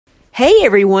Hey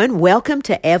everyone, welcome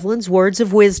to Evelyn's Words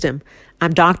of Wisdom.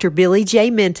 I'm Dr. Billy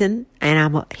J. Minton, and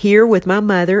I'm here with my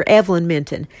mother, Evelyn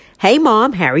Minton. Hey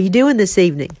Mom, how are you doing this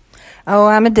evening? Oh,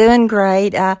 I'm doing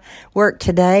great. I worked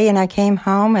today and I came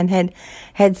home and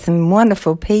had some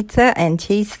wonderful pizza and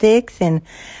cheese sticks and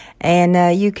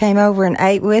you came over and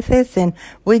ate with us and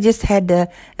we just had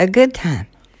a good time.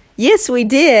 Yes, we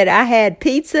did. I had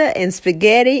pizza and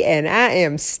spaghetti and I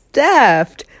am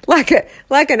stuffed like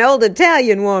an old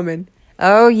Italian woman.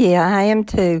 Oh yeah, I am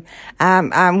too.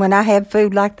 When I have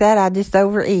food like that, I just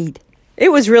overeat. It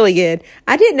was really good.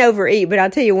 I didn't overeat, but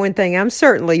I'll tell you one thing, I'm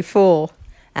certainly full.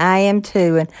 I am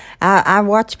too, and I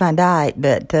watch my diet,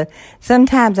 but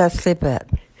sometimes I slip up.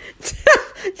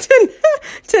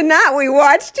 Tonight we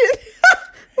watched it.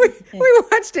 we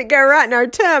watched it go right in our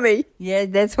tummy. Yeah,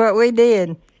 that's what we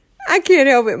did. I can't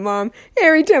help it, Mom.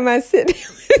 Every time I sit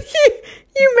down with you,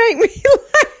 you make me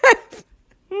laugh.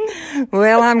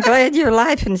 Well, I'm glad you're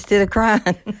laughing instead of crying.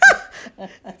 Probably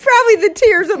the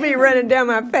tears will be running down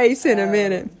my face in a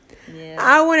minute. Yeah.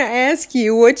 I want to ask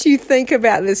you what you think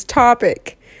about this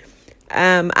topic.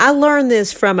 I learned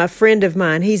this from a friend of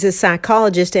mine. He's a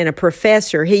psychologist and a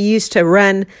professor. He used to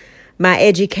run my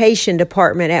education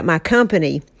department at my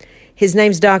company. His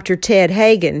name's Dr. Ted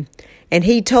Hagen, and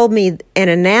he told me an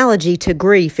analogy to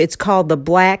grief. It's called the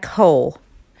black hole.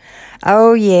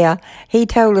 Oh yeah, he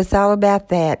told us all about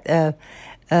that,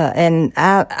 and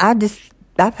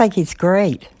I think it's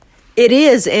great. It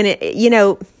is, and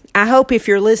I hope if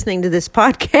you're listening to this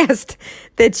podcast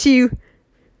that you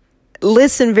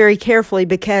listen very carefully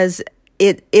because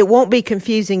it won't be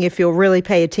confusing if you'll really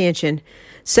pay attention.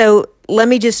 So let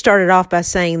me just start it off by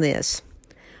saying this.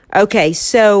 Okay,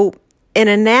 so an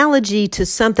analogy to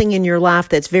something in your life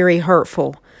that's very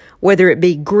hurtful, whether it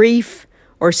be grief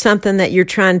or something that you're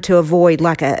trying to avoid,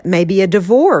 like maybe a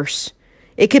divorce.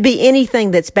 It could be anything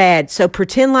that's bad. So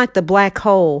pretend like the black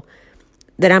hole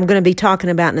that I'm going to be talking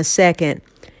about in a second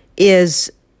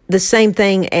is the same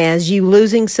thing as you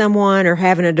losing someone or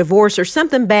having a divorce or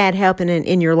something bad happening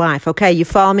in your life. Okay, you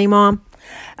follow me, Mom?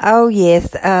 Oh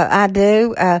yes, I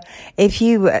do.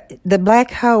 The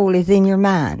black hole is in your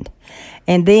mind,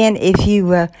 and then if you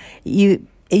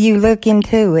look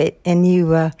into it and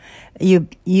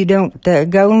you don't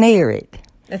go near it.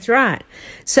 That's right.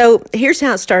 So here's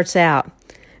how it starts out.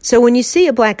 So when you see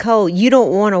a black hole, you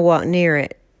don't want to walk near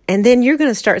it. And then you're going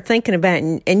to start thinking about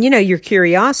it. And your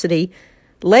curiosity,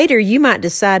 later you might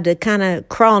decide to kind of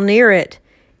crawl near it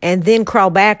and then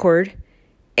crawl backward.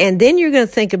 And then you're going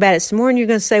to think about it some more and you're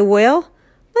going to say, well,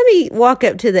 let me walk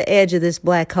up to the edge of this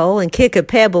black hole and kick a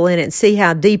pebble in it and see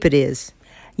how deep it is.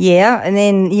 Yeah, and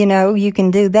then, you can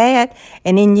do that,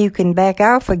 and then you can back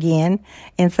off again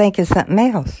and think of something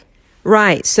else.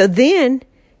 Right. So then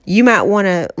you might want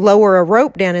to lower a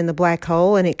rope down in the black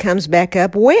hole, and it comes back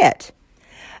up wet.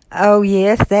 Oh,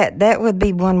 yes, that would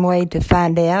be one way to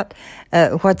find out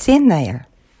what's in there.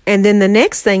 And then the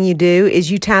next thing you do is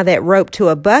you tie that rope to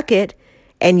a bucket,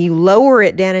 and you lower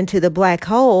it down into the black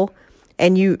hole,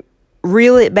 and you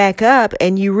reel it back up,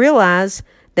 and you realize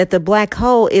that the black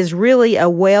hole is really a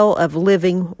well of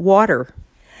living water.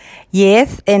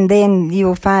 Yes, and then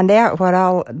you'll find out what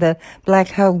all the black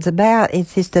hole's about.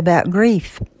 It's just about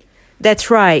grief.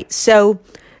 That's right. So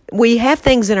we have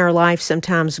things in our life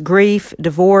sometimes, grief,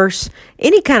 divorce,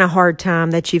 any kind of hard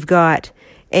time that you've got.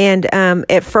 And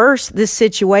at first, this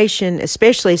situation,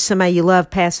 especially if somebody you love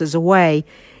passes away,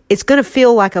 it's going to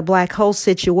feel like a black hole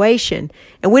situation.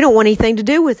 And we don't want anything to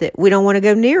do with it. We don't want to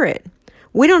go near it.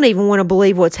 We don't even want to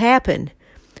believe what's happened.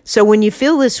 So when you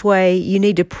feel this way, you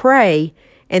need to pray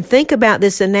and think about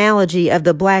this analogy of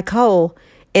the black hole,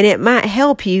 and it might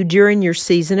help you during your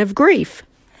season of grief.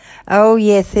 Oh,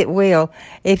 yes, it will.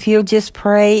 If you'll just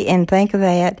pray and think of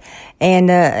that, and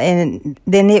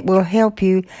then it will help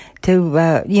you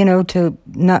to, to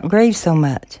not grieve so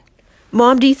much.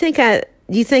 Mom, do you think I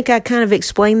kind of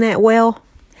explained that well?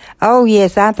 Oh,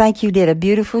 yes, I think you did a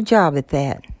beautiful job at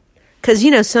that.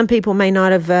 Because, some people may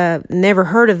not have never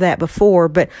heard of that before,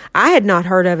 but I had not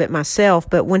heard of it myself.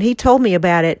 But when he told me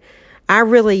about it, I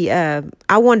really, I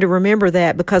wanted to remember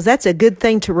that because that's a good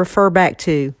thing to refer back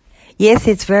to. Yes,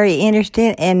 it's very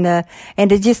interesting, and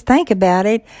to just think about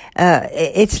it,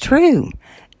 it's true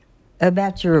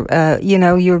about your,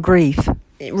 your grief.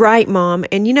 Right, Mom.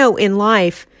 And, in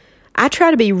life, I try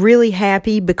to be really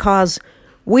happy because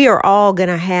we are all going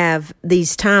to have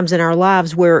these times in our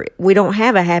lives where we don't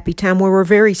have a happy time, where we're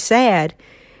very sad.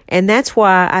 And that's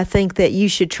why I think that you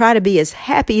should try to be as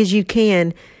happy as you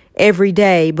can every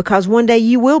day, because one day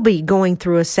you will be going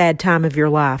through a sad time of your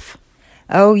life.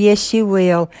 Oh, yes, you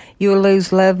will. You'll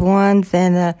lose loved ones,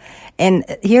 and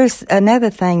here's another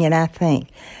thing that I think.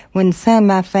 When some of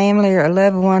my family or a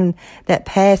loved one that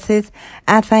passes,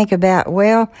 I think about,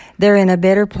 well, they're in a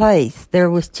better place. They're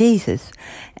with Jesus.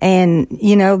 And,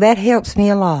 that helps me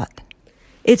a lot.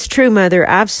 It's true, Mother.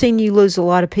 I've seen you lose a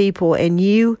lot of people, and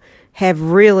you have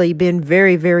really been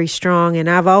very, very strong. And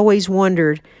I've always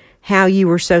wondered how you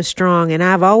were so strong, and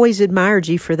I've always admired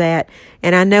you for that.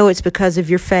 And I know it's because of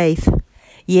your faith.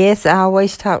 Yes, I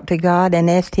always talk to God and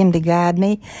ask Him to guide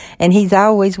me, and He's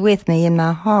always with me in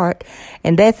my heart,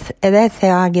 and that's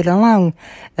how I get along,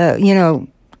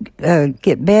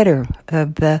 get better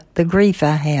of the grief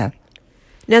I have.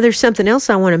 Now, there's something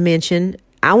else I want to mention.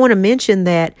 I want to mention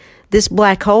that this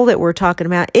black hole that we're talking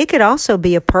about, it could also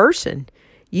be a person.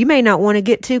 You may not want to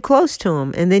get too close to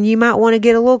them, and then you might want to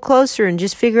get a little closer and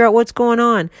just figure out what's going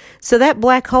on. So that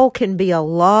black hole can be a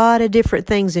lot of different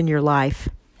things in your life.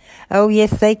 Oh,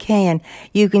 yes, they can.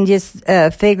 You can just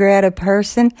figure out a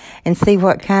person and see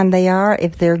what kind they are,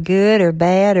 if they're good or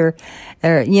bad or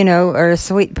a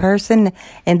sweet person,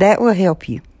 and that will help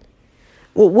you.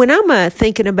 Well, when I'm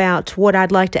thinking about what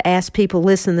I'd like to ask people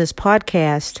listening to this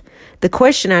podcast, the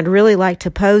question I'd really like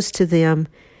to pose to them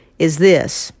is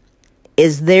this.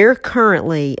 Is there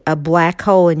currently a black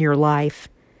hole in your life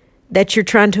that you're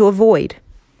trying to avoid?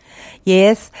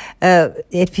 Yes,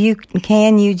 if you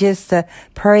can, you just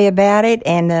pray about it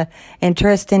and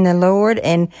trust in the Lord,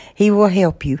 and He will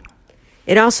help you.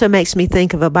 It also makes me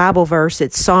think of a Bible verse.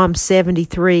 It's Psalm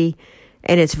 73,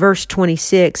 and it's verse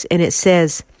 26, and it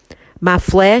says, "My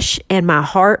flesh and my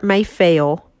heart may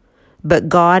fail, but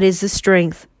God is the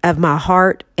strength of my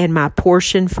heart and my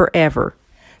portion forever."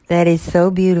 That is so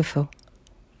beautiful.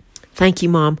 Thank you,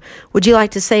 Mom. Would you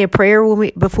like to say a prayer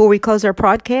before we close our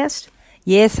podcast?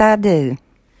 Yes, I do.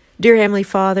 Dear Heavenly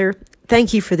Father,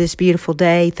 thank you for this beautiful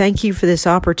day. Thank you for this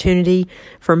opportunity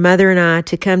for Mother and I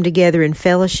to come together in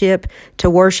fellowship,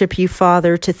 to worship you,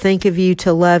 Father, to think of you,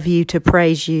 to love you, to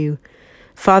praise you.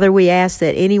 Father, we ask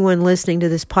that anyone listening to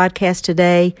this podcast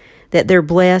today, that they're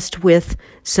blessed with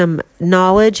some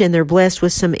knowledge and they're blessed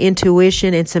with some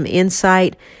intuition and some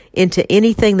insight into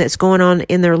anything that's going on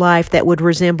in their life that would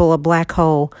resemble a black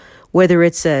hole, whether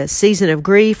it's a season of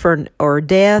grief or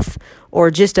death or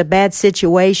just a bad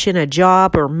situation, a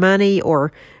job or money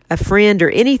or a friend or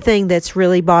anything that's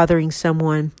really bothering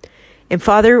someone. And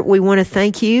Father, we want to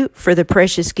thank you for the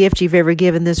precious gift you've ever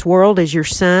given this world as your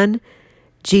Son,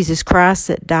 Jesus Christ,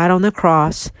 that died on the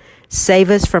cross. Save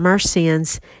us from our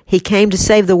sins. He came to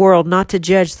save the world, not to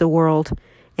judge the world.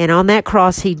 And on that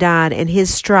cross He died, and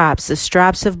His stripes, the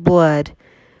stripes of blood,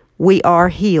 we are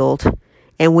healed,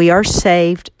 and we are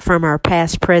saved from our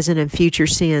past, present, and future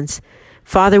sins.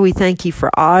 Father, we thank you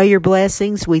for all your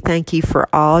blessings. We thank you for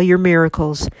all your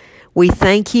miracles. We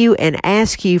thank you and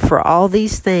ask you for all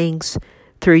these things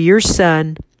through your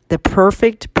Son, the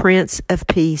perfect Prince of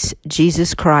Peace,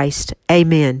 Jesus Christ.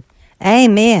 Amen.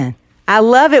 Amen. I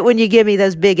love it when you give me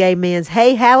those big amens.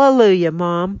 Hey, hallelujah,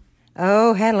 Mom.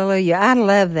 Oh, hallelujah. I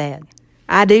love that.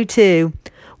 I do too.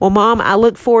 Well, Mom, I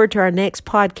look forward to our next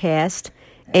podcast.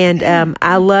 And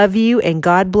I love you, and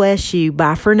God bless you.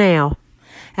 Bye for now.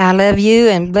 I love you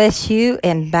and bless you,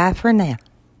 and bye for now.